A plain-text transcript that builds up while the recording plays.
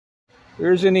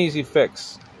Here's an easy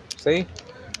fix. See?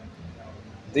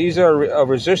 These are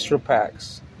resistor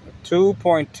packs.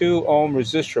 2.2 ohm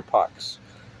resistor packs.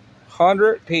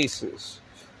 100 pieces.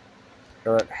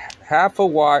 They're at half a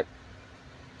watt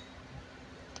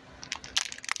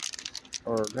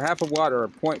or a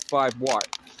 0.5 watt.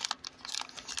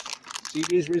 See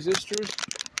these resistors?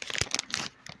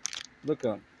 Look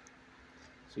at them.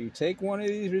 So you take one of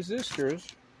these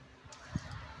resistors,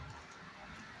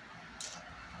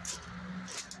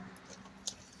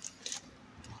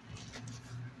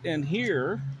 and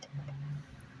here,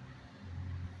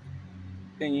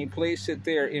 and you place it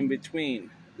there in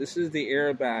between. This is the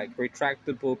airbag,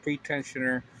 retractable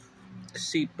pre-tensioner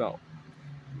seat belt.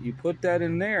 You put that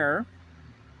in there,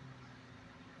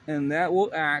 and that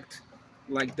will act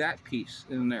like that piece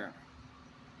in there.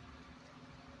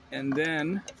 And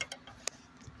then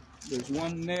there's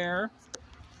one there.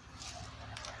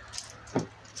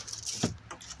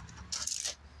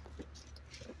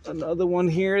 Another one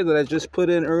here that I just put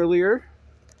in earlier.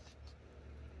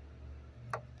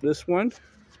 This one,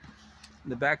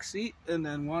 the back seat, and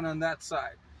then one on that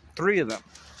side. 3 of them.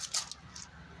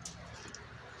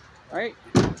 Right?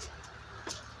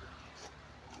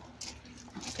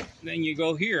 Then you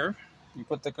go here, you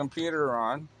put the computer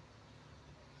on.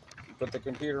 You put the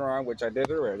computer on, which I did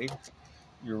already.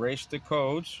 You erase the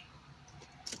codes.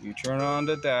 You turn on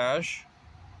the dash.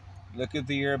 Look at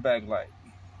the airbag light.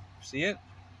 See it?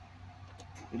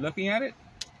 You're looking at it?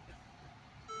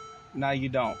 Now you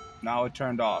don't. Now it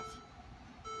turned off.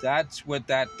 That's what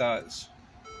that does.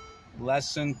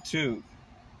 Lesson 2,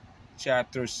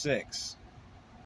 Chapter 6.